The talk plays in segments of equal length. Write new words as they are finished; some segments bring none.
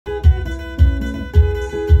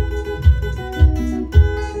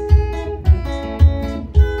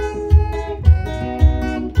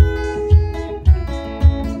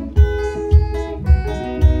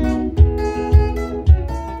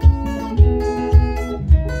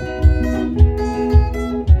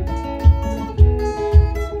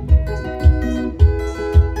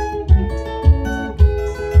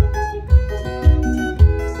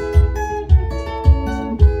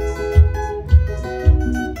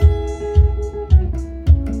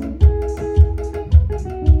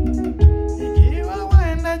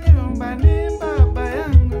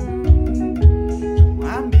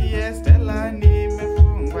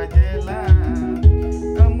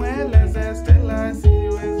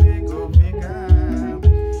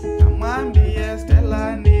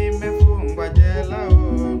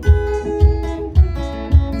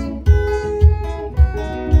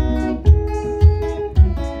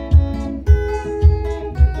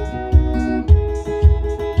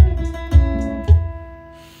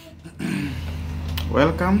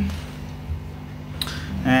welcome.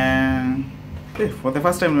 And for the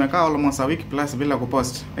first time nimekaa almost a week plus bila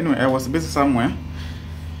kupost. Anyway, I was busy somewhere.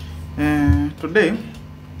 Today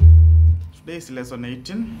is lesson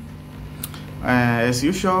 18. As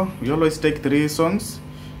usual, we always take 3 songs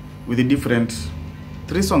with the different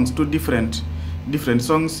 3 songs, 2 different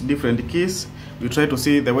songs, different keys. We try to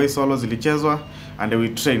see the way solos zilichezwa and we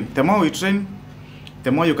train. The more we train,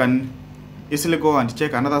 the more you can easily go and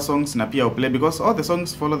check another songs na pia play, because all the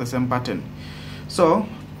songs follow the same pattern. So,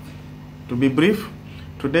 to be brief,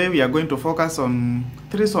 today we are going to focus on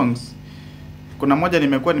 3 songs. Kuna moja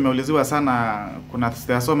nimeuliziwa sana,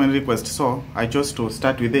 there are so many requests, so I chose to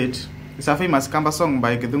start with it. It's a famous KAMBA song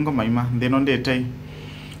by Kithungo, Maima, Nthino.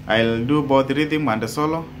 I'll do both rhythm and the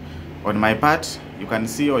solo on my part. You can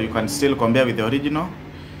see, or you can still compare with the original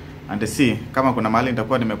and see kama kuna mahali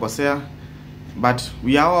nitakuwa nimekosea, but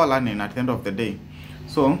we are all learning at the end of the day.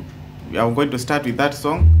 So we are going to start with that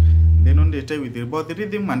song, then on the with both the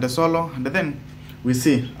rhythm and the solo, and then we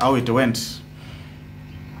see how it went.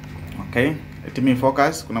 Okay, let me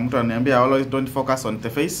focus. Kuna mtu ananiambia always don't focus on the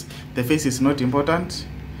face. The face is not important,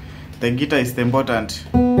 the guitar is the important.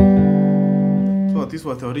 So this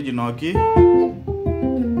was the original key.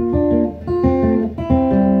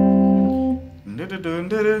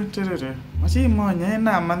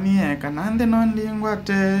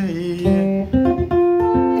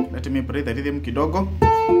 Let me play the rhythm kidogo.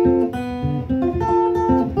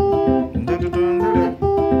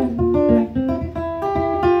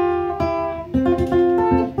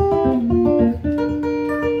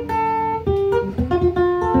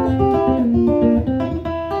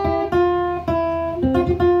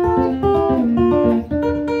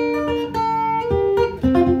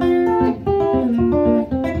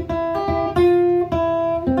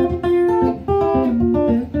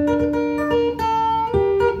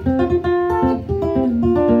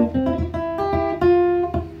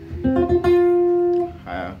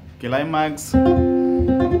 Climax.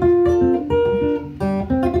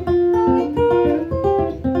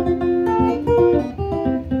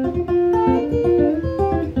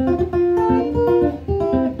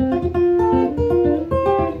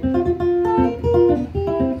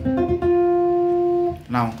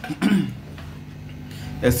 Now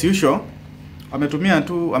as usual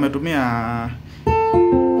ametumia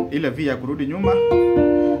ile V ya kurudi nyuma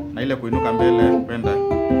na ile kuinuka mbele kwenda.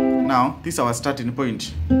 Now this is our starting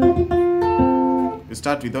point. We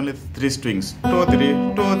start with only 3 strings. 2, 3,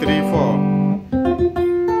 2, 3, 4.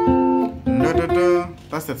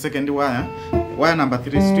 That's the second wire. Wire number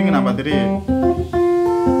 3, string number 3.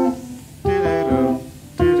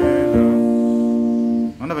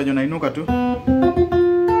 Naona venye unainuka tu.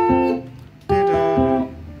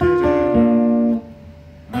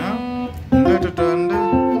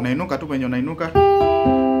 Unainuka tu venye unainuka.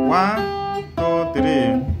 1, 2,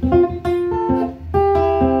 3.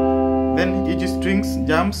 Then each strings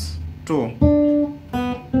jumps 2.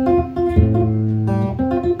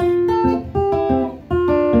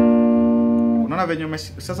 Unaona venye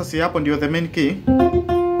sasa, si hapo ndio the main key.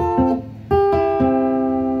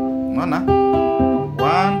 Unaona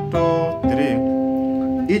 1, 2,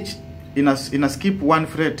 3. Each ina skip 1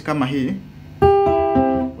 fret kama hii.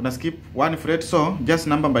 Una skip 1 fret, so just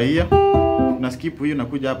number by ear. Una skip hii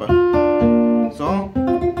unakuja hapa. So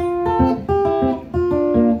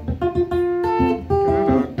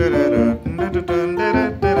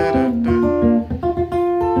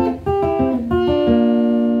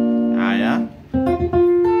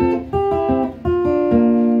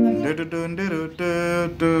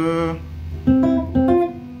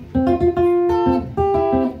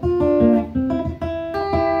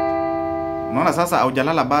unaona sasa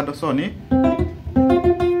haujalala bado, so ni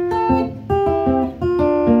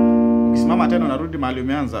ukisimama tena unarudi mahali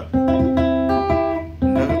umeanza.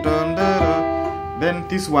 Then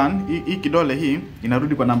this one, hii kidole hii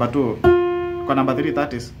inarudi kwa number 2, kwa number 3,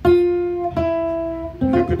 that is.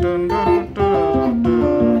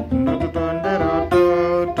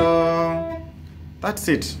 That's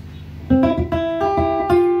it.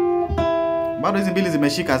 Bado hizi mbili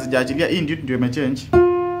zimeshika, hazijaachilia. Hii ndio imechange.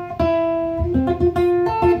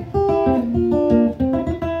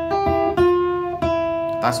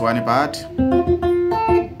 That's one part.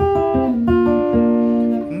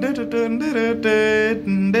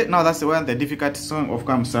 Now that's the one, the difficult song of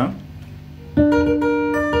KAMBA.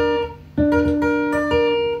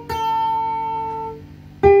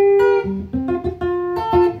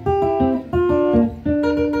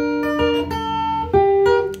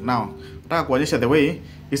 Now, nataka kuonyesha the way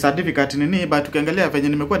is a difficult nini, but ukiangalia venye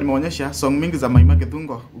nimekuwa nimeonyesha song mingi za Maima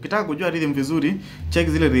Kithungo, ukitaka kujua rhythm vizuri, check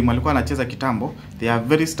zile rhythm alikuwa anacheza kitambo, they are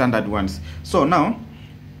very standard ones. So now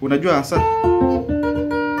unajua sasa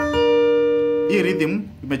hii rhythm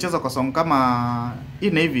imecheza kwa song kama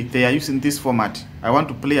in Navy, they are using this format. I want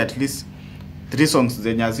to play at least 3 songs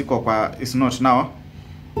zenye ziko kwa is not now.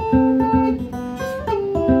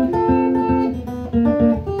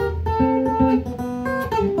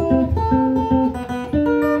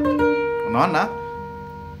 Unaona?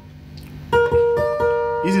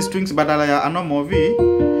 Hizi strings badala ya normal V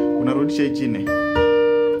unarudisha chini.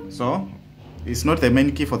 So, it's not the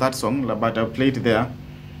main key for that song, but I played there.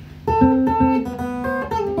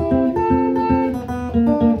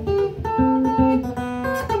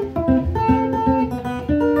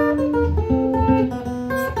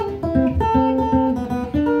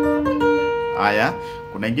 Aya,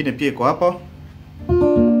 kuna ingine pia iko hapo.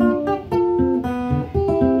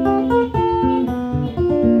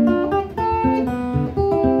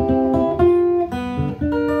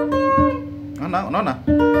 Unaona?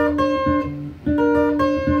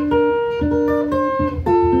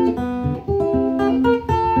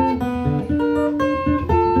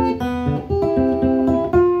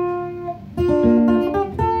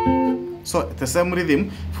 So the same rhythm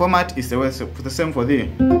format is the same for the.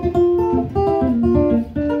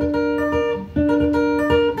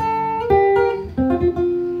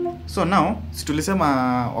 So now, si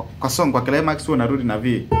tulisema kwa song kwa climax huwa narudi na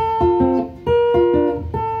V.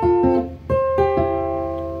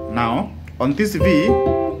 Now, on this V,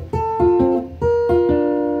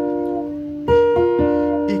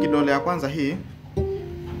 hii kidole ya kwanza hii,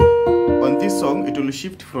 on this song it will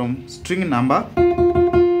shift from string number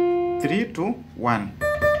 3 to 1.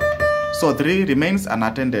 So 3 remains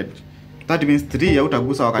unattended. That means 3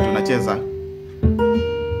 hautagusa wakati unacheza.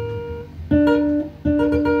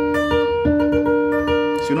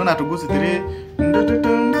 Si unaona tugusi 3,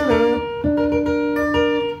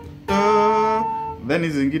 then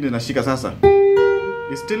hizi zingine nashika sasa.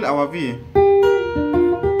 It's still our V.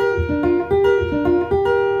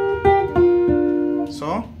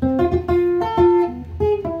 So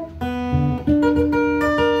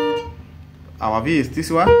our V is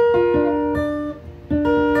this one.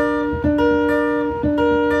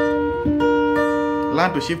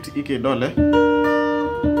 Learn to shift iki dole.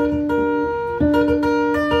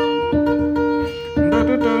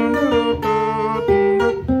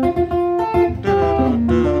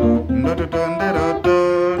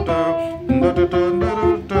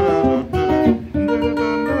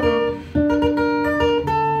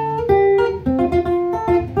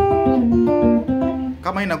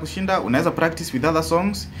 Kama ina kushinda, unaweza practice with other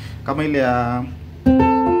songs kama ile ya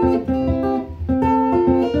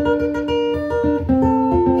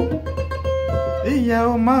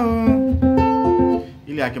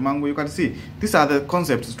ile ya Kimangu. You can see these are the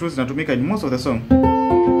concepts tools zinatumika in most of the song.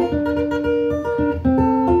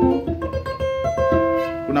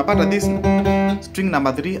 Unapata this string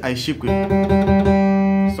number 3 aishikwi.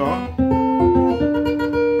 So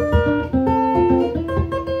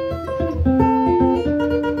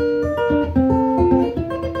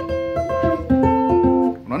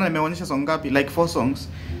unaona nimeonyesha song ngapi? Like 4 songs.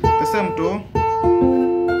 The same to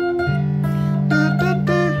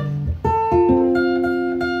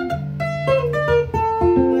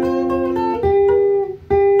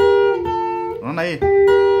unaona hii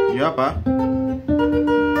hiyo hapa.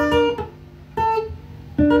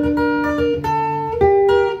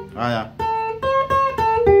 Haya,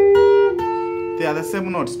 they are the same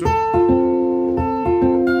notes too.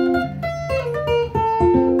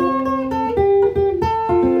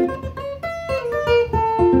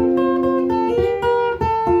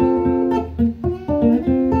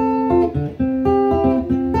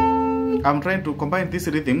 I'm trying to combine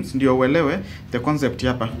these rhythms ndio uelewe the concept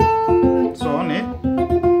hapa. So on it.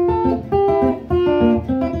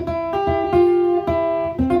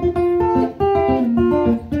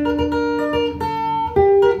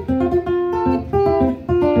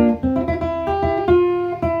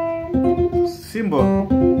 Symbol.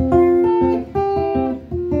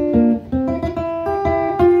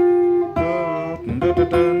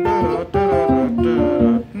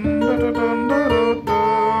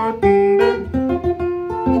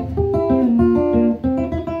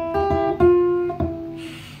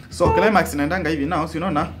 So climax inaendanga hivi now, si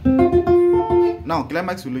unaona? Now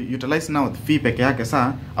climax will utilize now the V peke yake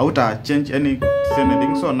saa, hauta change anything.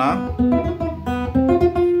 So now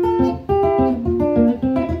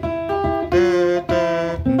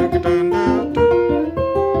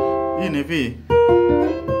hii ni V.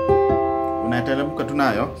 Unateremka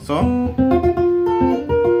tunayo. So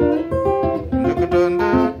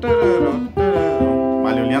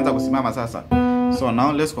Mali ulianza kusimama sasa. So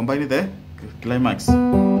now let's combine the climax.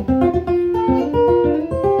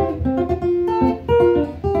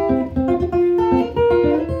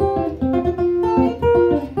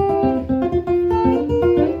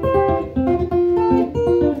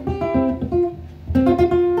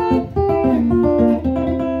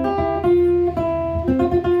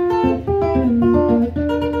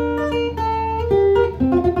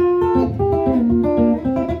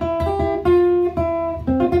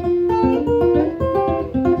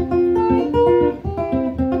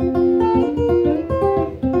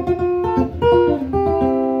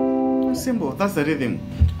 Simple, that's the rhythm.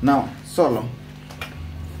 Now, solo.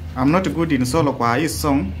 I'm not good in solo kwa hii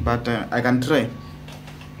song, but I can try.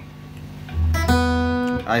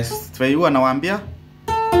 Huwa nawaambia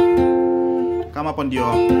kama hapo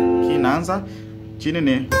ndio key inaanza, chini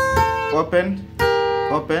ni open,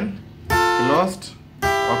 open, closed,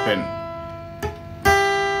 open.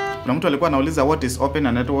 Kuna mtu alikuwa anauliza what is open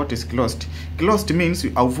and what is closed. Closed means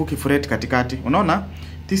hauvuki fret katikati. Unaona?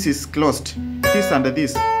 This is closed. This and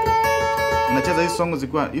this. Unacheza hizo songs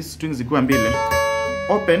zikiwa hizo strings zikiwa mbili.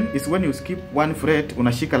 Open is when you skip one fret,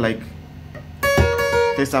 unashika like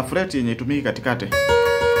there's a fret yenye itumiki katikati.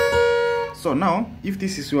 So now if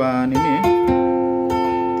this is your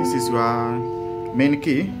this is your main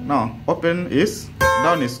key. Now open is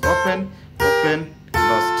down is open, open,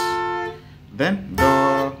 closed. Then do,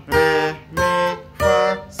 re, mi,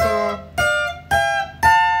 fa, so.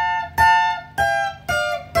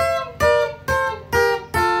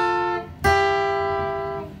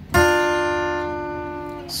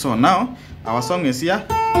 So now our song is here,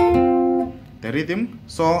 the rhythm.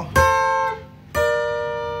 So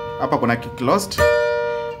hapa kuna closed.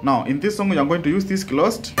 Now in this song we are going to use this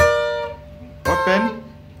closed, open,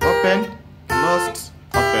 open, closed,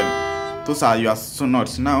 open. Those are your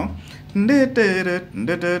notes. Now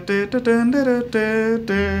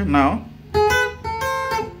now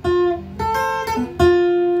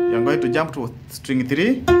you are going to jump to string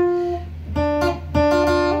 3.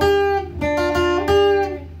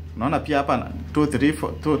 Naona pia hapa 2 3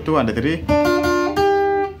 4 2 and 3.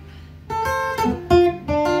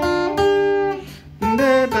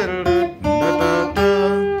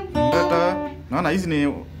 Naona hizi ni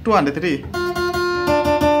 2 and 3.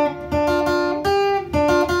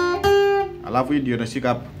 Alafu hii ndio nashika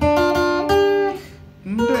hapa.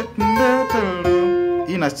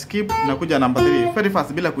 Hii na skip inakuja number 3 very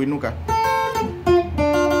fast bila kuinuka.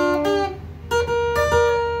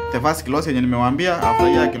 The first close yenye nimewaambia after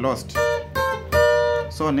ya closed.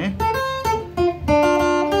 So ni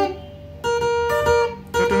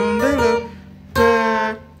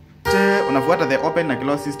unafuata the open na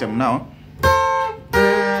close system now.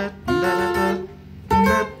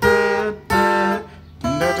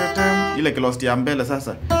 Ile closed ya mbele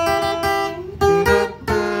sasa.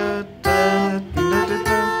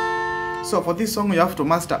 So for this song you have to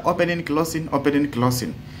master opening, closing, opening,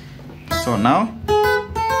 closing. So now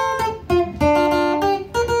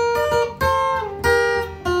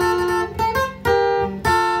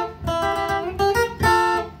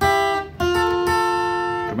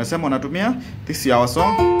tumesema unatumia this is our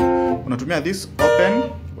song, unatumia this open,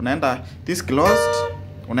 unaenda this closed,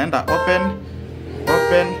 unaenda open,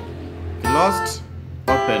 open, closed,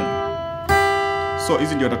 open. So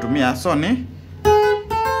hizi ndio utatumia. So ni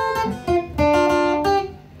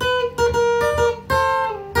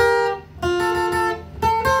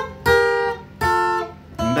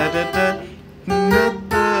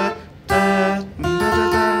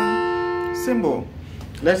simple.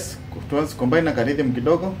 Let's combine na rhythm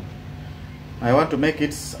kidogo. I want to make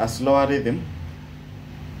it a slower rhythm.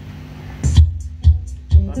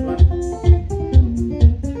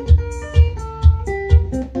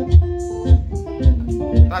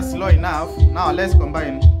 That's slow enough. Now let's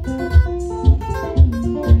combine.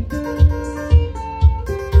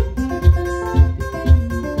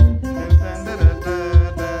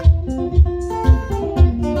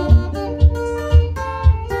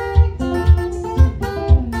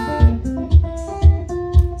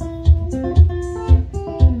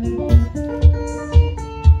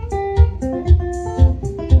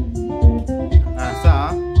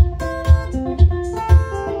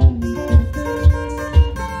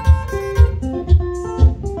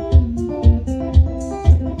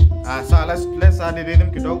 Let's add the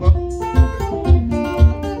rhythm kidogo.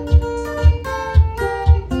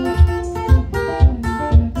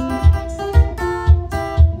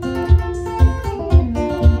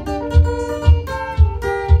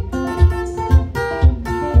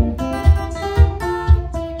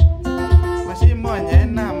 Mashimo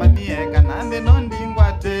nyena manie kanande non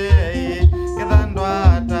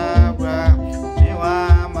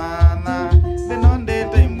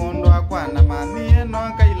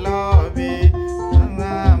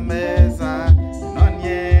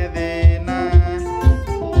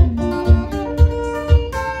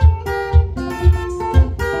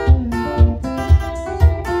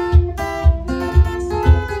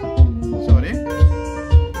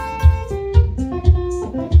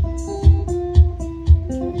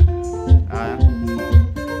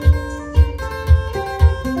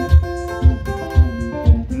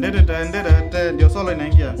solo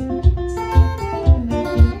inaingia.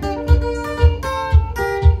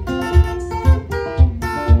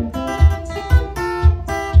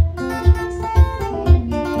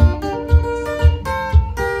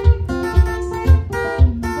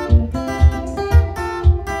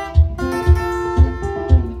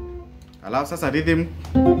 Alafu sasa rhythm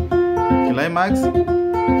climax.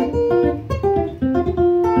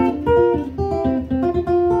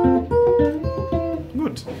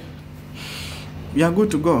 Good. We are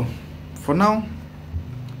good to go. For now,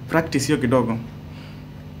 practice hiyo kidogo.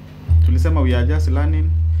 Tulisema we are just learning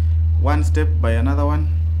one step by another one.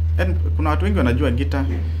 And kuna watu wengi wanajua guitar,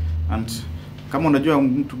 and kama unajua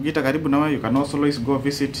mtu guitar karibu na wewe, you can also always go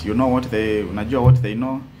visit. You know unajua what they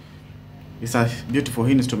know. It's a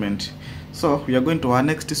beautiful instrument. So we are going to our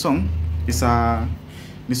next song.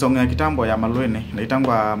 Ni song ya kitambo ya Maluini,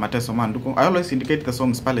 inaitangwa Mateso man Nduku. I always indicate the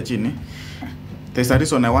songs pale chini. There's a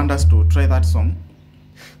reason I want us to try that song,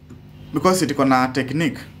 because it iko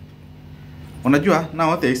technique. Unajua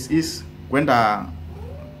now this is kwenda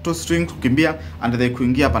two string kukimbia and they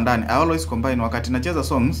kuingia hapa ndani. I always combine wakati nacheza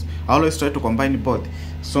songs. I always try to combine both.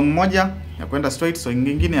 Song moja ya kwenda straight, song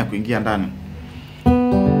nyingine ya kuingia ndani.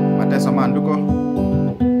 Mateso man Nduku.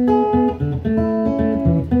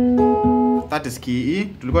 That is key E.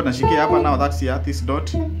 Tulikuwa tunashikia hapa, now that's here, this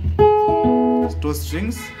dot. Two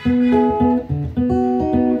strings. 2,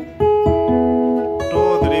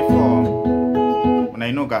 3, 4.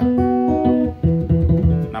 Unainuka.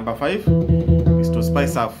 Number 5 is to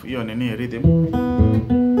spice up hiyo nini rhythm.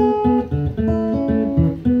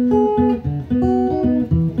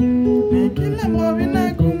 Kila mbovi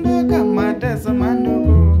nakumbuka Mateso man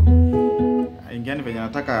Nduku. Ingiani venye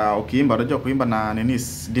nataka ukiimba, unajua kuimba na nini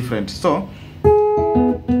is different. So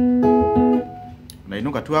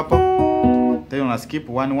unainuka tu hapo, then una skip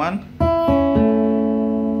 1 1.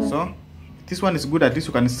 So this one is good, at least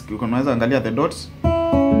you can unaweza angalia the dots. 2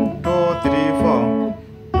 3 4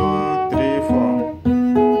 2 3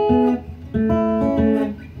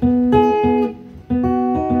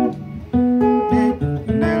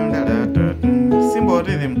 4. Simple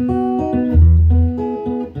rhythm.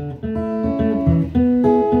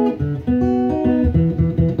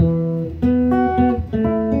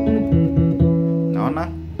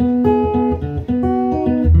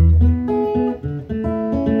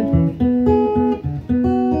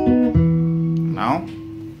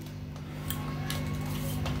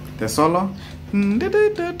 The solo.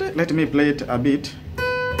 Let me play it a bit.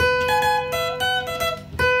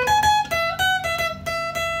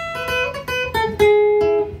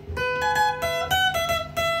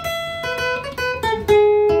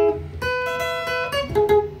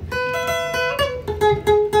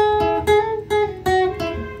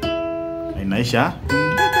 Inaisha.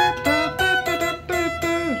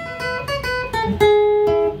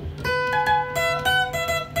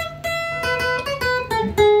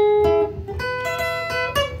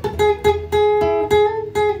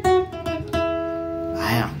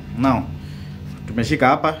 Now, tumeshika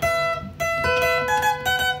hapa.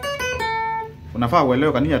 Unafaa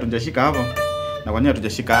uelewe kwa nini hatujashika hapo na kwa nini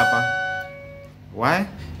hatujashika hapa. Why?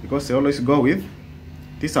 Because they always go with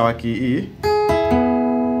this our key E.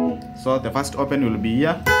 So the first open will be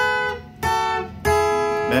here.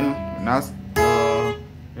 Then nas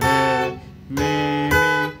re mi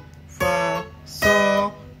fa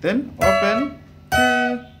so, then open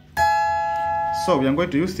E. So we are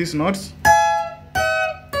going to use these notes.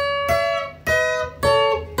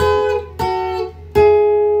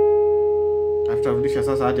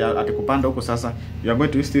 Sasa ati kupanda huko sasa, you are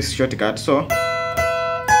going to use this shortcut. So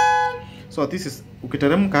this is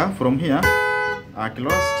ukiteremka from here,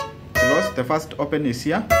 closed, the first open is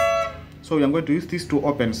here. So we are going to use these two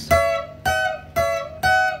opens,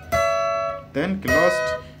 then closed.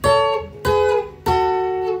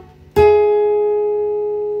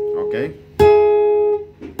 Okay,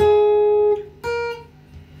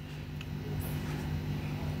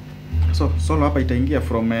 so solo hapa itaingia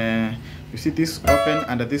from you see this open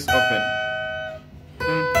and this open.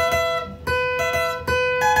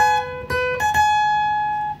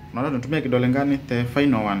 Now tunatumia kidole ngani? The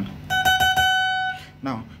final one.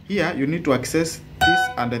 Now here you need to access this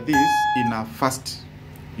and this in a fast.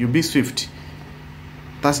 You be swift.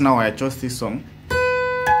 That's now why I chose this song.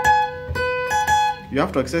 You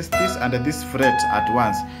have to access this and this fret at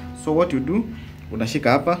once. So what you do,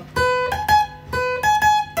 unashika hapa.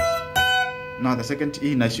 Now the second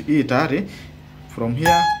E tayari from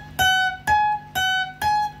here.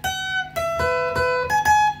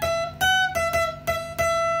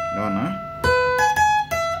 Naona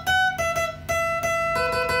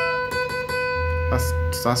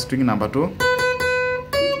first string number 2.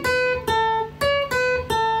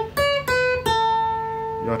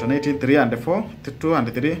 Ndio alternating 3 and 4, 2 and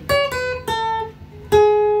 3.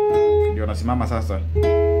 Ndio nasimama sasa.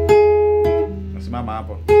 Nasimama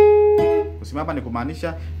hapo. Kusimama ni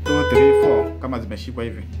kumaanisha 2 3 4 kama zimeshikwa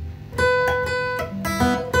hivi.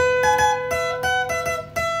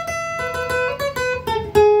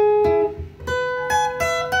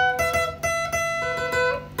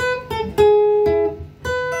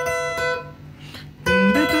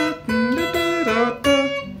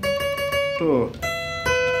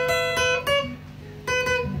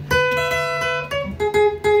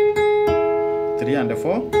 And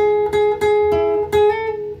 4.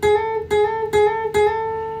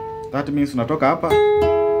 That means unatoka hapa.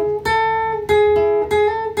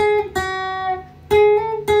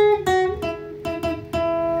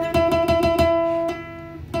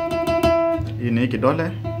 Hii ni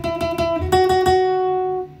kidole.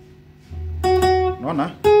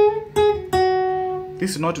 Unaona?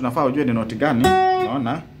 This note unafaa ujue ni note gani.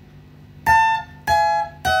 Unaona?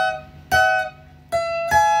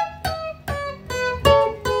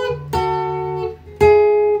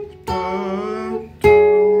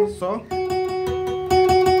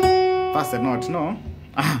 Pass the note, no?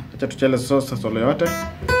 Acha tuchele solo yote.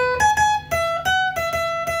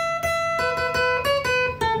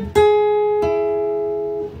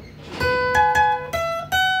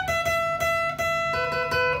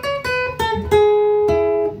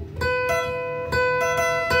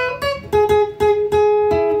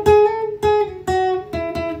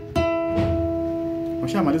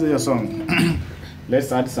 Ushamaliza hiyo song.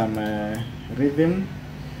 Let's add some rhythm.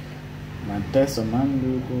 Mateso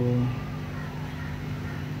Nduku.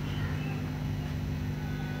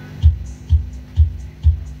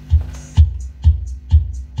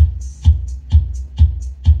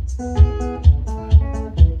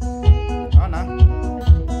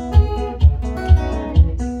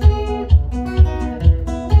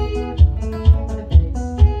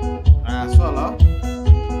 Solo.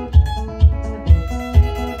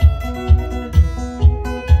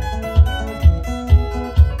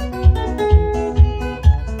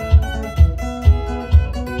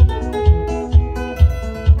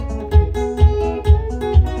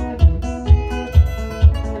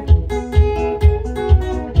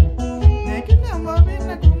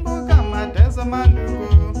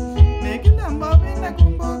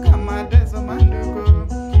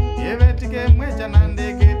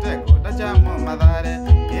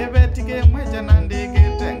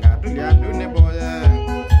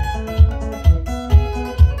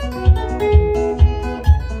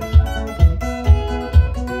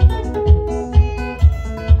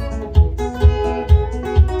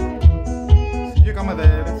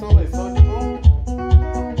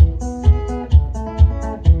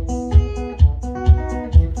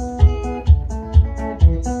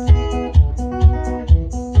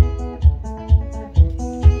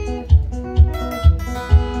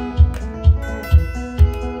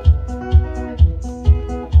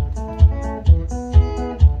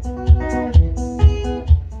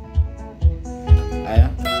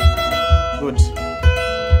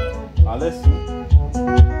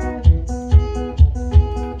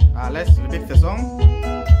 Let's repeat the song.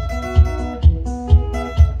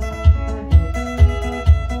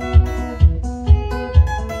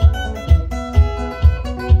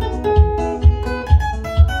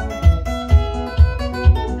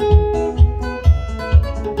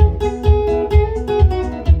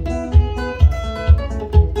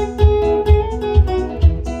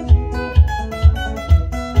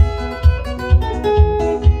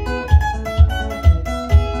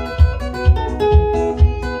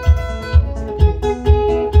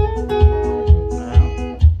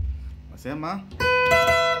 Sema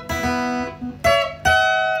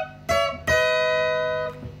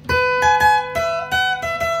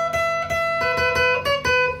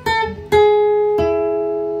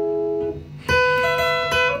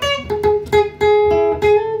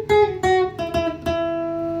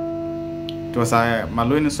it was a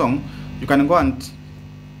Maluini song. You can go and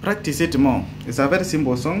practice it more. It's a very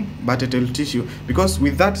simple song, but it will teach you, because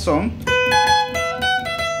with that song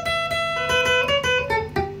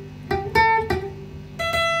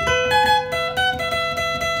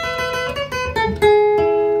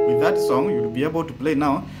you'll be able to play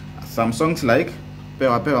now some songs like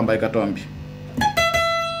Pewa Pewa by Katombi.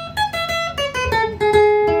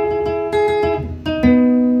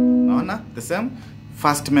 Naona the same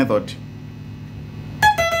first method.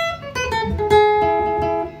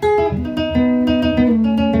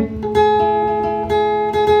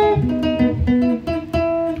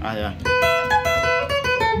 Aya.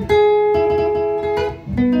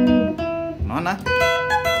 Naona?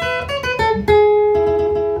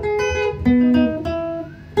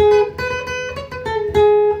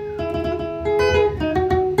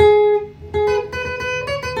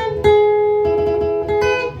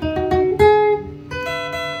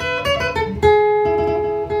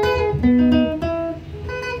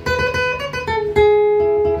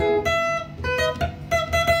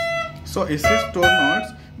 So it's 6 tone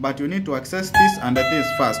notes, but you need to access this and this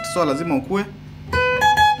first. So lazima ukue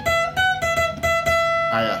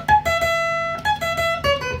haya.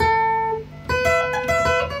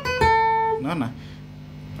 Naona?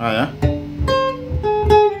 Haya.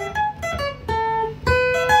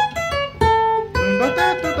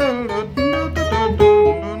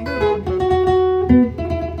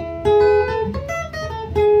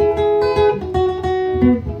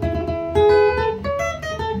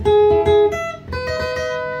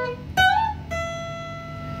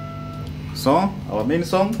 So, our main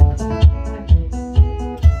song.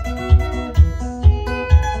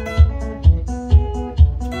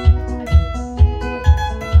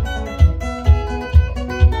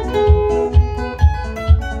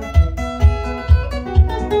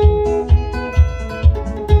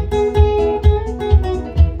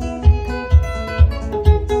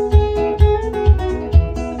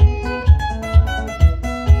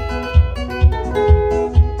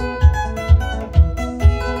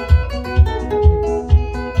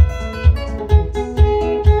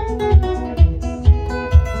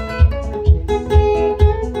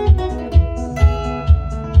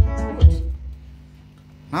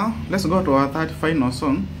 Now, let's go to our third final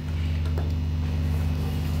song.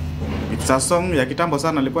 It's a song ya kitambo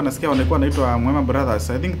sana, nilikuwa nasikia walikuwa naitwa Muema Brothers.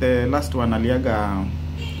 I think the last one aliaga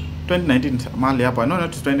 2019 mali hapa. No,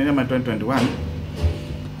 not 2021.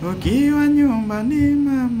 Ukiwa nyumbani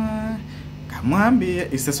mama, kamwambie.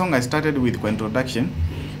 It's a song I started with kwa introduction.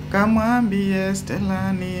 Kamwambie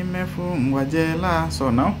Stella nimefungwa jela.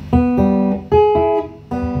 So now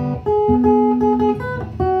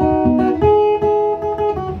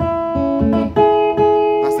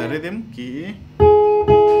rhythm key,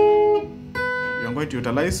 you're going to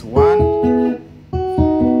utilize 1,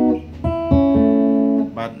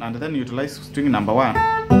 but and then utilize string number 1.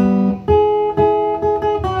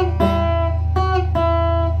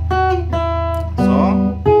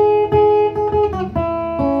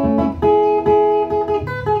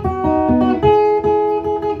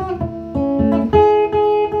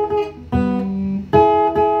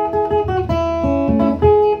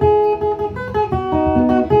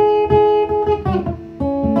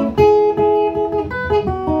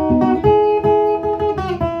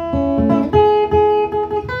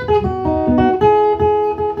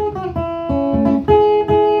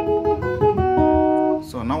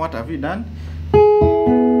 What have you done?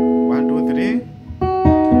 1, 2, 3.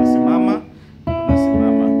 Tunasimama,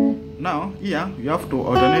 tunasimama. Now here you have to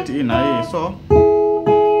alternate in a so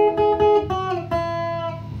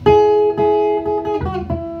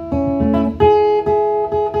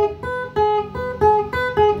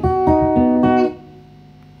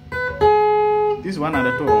this 1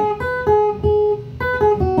 and 2.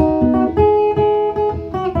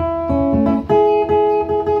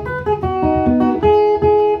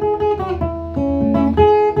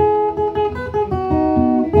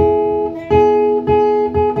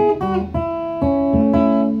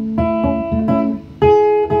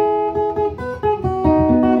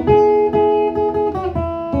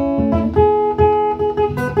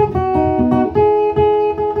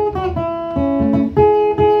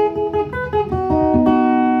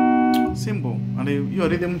 Hiyo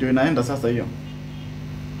rhythm ndio inaenda sasa hiyo.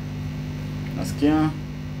 Nasikia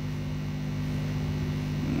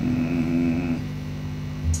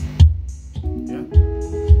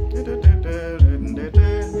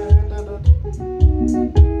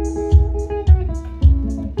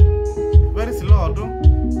very slow tu.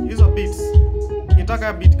 Hizo beats.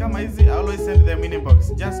 Ukitaka beat kama hizi, I always send them in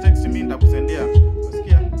inbox. Just text me nitakusendia.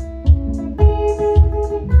 Nasikia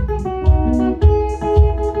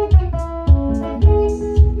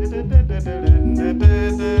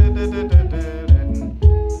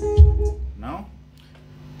now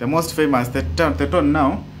the most famous the tone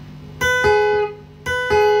now.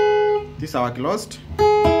 This is our closed.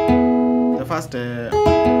 The first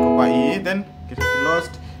copper E, then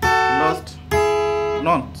closed, closed.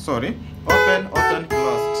 No, sorry. Open, open,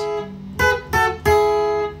 closed.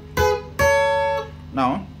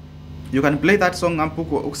 Now you can play that song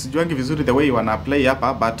ampuko usijuangi vizuri the way you wanna play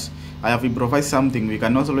hapa, but I have improvised something. We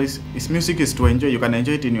can also its music is to enjoy. You can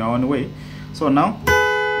enjoy it in your own way. So now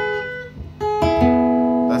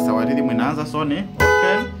that's our rhythm inaanza. So ni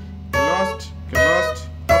open, closed, closed,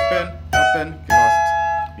 open, open, closed.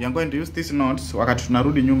 We are going to use these notes wakati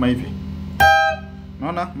tunarudi nyuma hivi.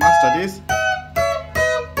 Naona master this.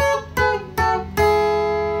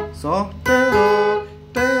 So tero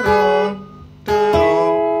tero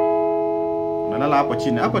tero. Unalala hapo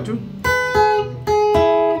chini hapo tu.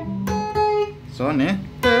 So ni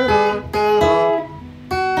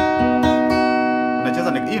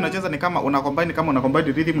unacheza hii unacheza ni kama una combine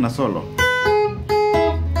rhythm na solo.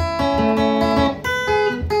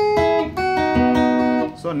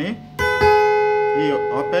 So ni hiyo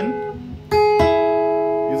open,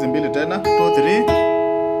 hizi mbili tena 2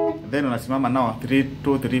 3, then unasimama nao 3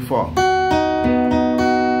 2 3 4,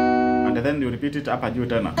 and then you repeat it hapa juu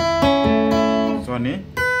tena. So ni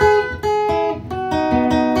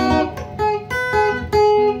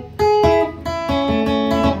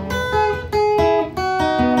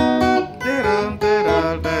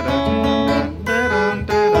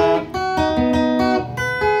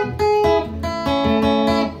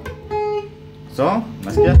so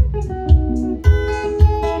nasikia.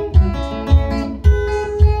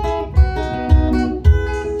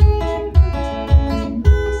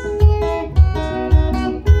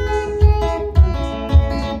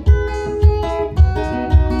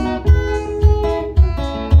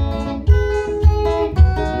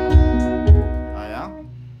 Haya,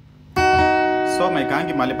 so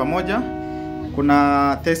maikaangi mahali pamoja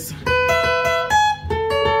kuna test.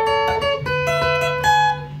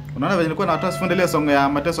 Unaona vile nilikuwa natoa sifunde ile song ya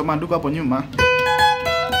Mateso ma Nduku hapo nyuma.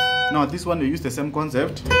 Now this one we use the same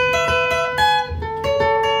concept.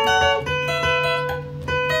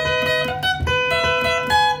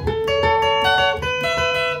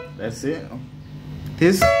 Let's see.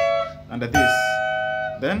 This and this.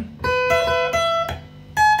 Then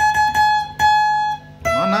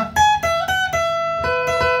unaona?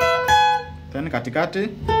 Then katikati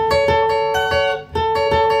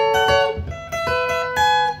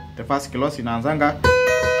the first clause inaanzanga,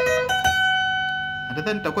 and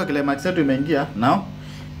then itakuwa climax yetu imeingia. Now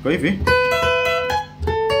kwa hivi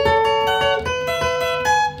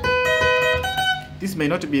this may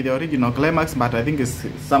not be the original climax, but I think it's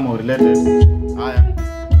somehow related.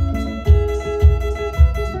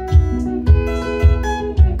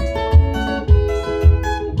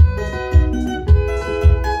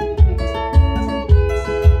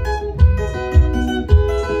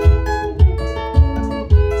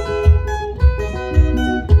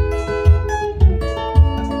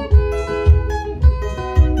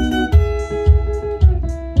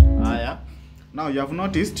 Haya, now you have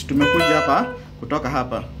noticed tumekuja hapa kutoka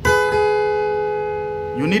hapa.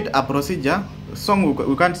 You need a procedure. Song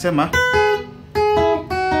we can't sema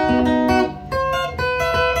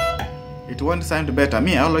it won't sound better.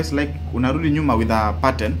 Me I always like unarudi nyuma with a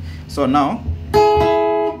pattern. So now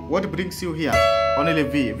what brings you here? Only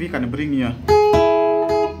V can bring you.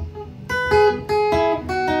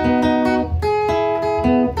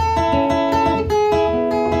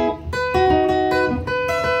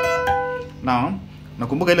 Now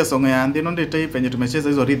nakumbuka ile song ya Nthino ndio type yenye tumecheza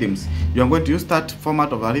hizo rhythms. You are going to use that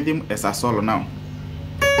format of a rhythm as a solo now.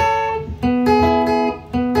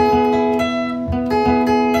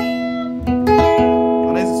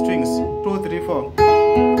 On these strings 2 3 4.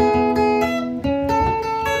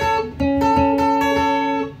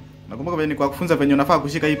 Nakumbuka vile kwa kufunza venye unafaa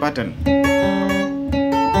kushika hii pattern.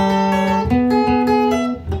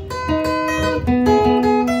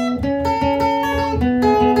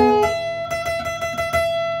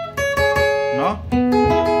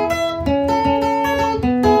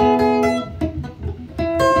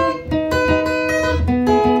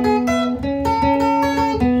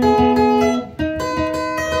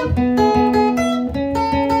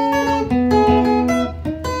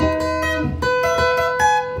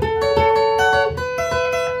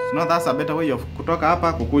 That's a better way of kutoka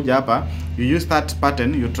hapa kukuja hapa. You use that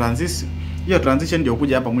pattern, you transition. Hiyo transition ndio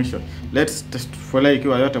kuja hapa mwisho. Let's test follow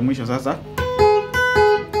ikiwa yote mwisho sasa.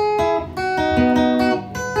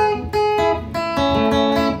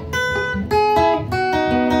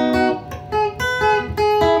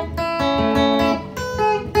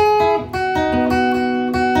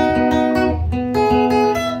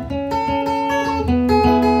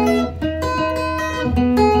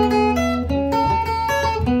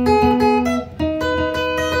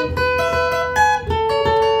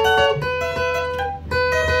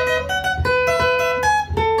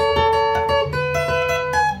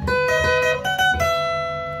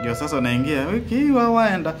 Sasa unaingia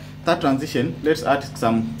waenda that transition. Let's add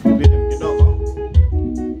some rhythm kidogo.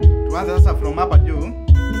 Tuanze sasa from hapa juu.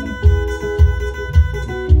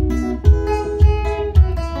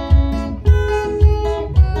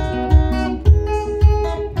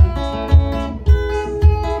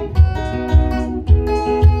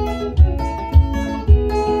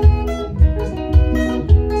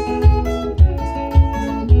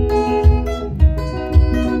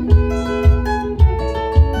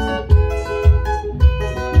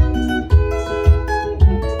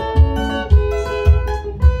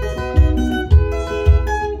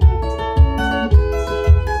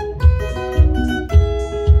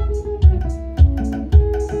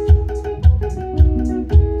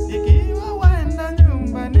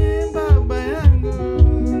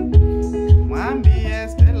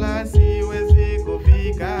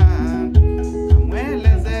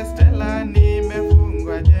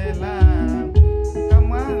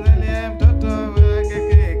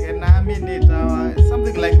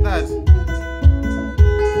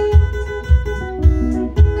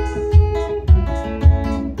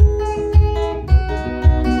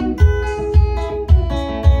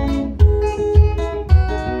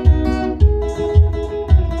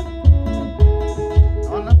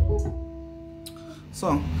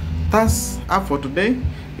 up for today.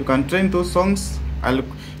 You can train those songs.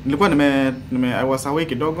 Nilikuwa I was awake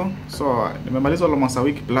kidogo, so nimemaliza almost a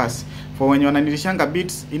week plus. For when you wananilishanga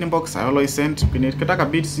beats inbox, I always send. Ukitaka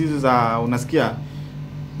beats hizi za unasikia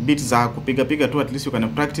beats za kupiga piga tu, at least you can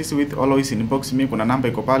practice with, always inbox me. Kuna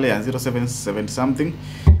number iko pale ya 0770 something.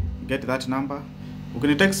 Get that number.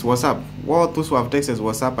 Text WhatsApp. What those who have texted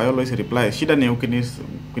WhatsApp, I always reply. Shida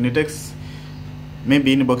ni text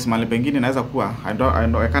maybe inbox mahali pengine naweza kuwa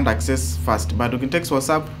I can't access fast, but text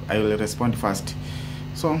WhatsApp, I will respond fast.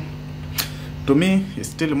 So to me it's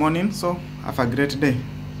still morning, so have a great day.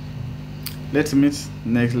 Let's meet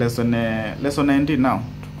next lesson 19 now.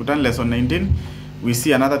 Tukutane lesson 19. We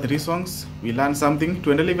see another 3 songs, we learn something.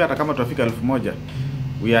 Tuendelee hata kama tutafika 1000.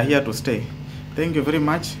 We are here to stay. Thank you very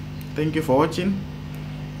much. Thank you for watching.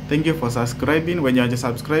 Thank you for subscribing. When you are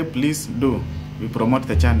subscribed, please do. We promote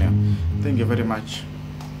the channel. Thank you very much.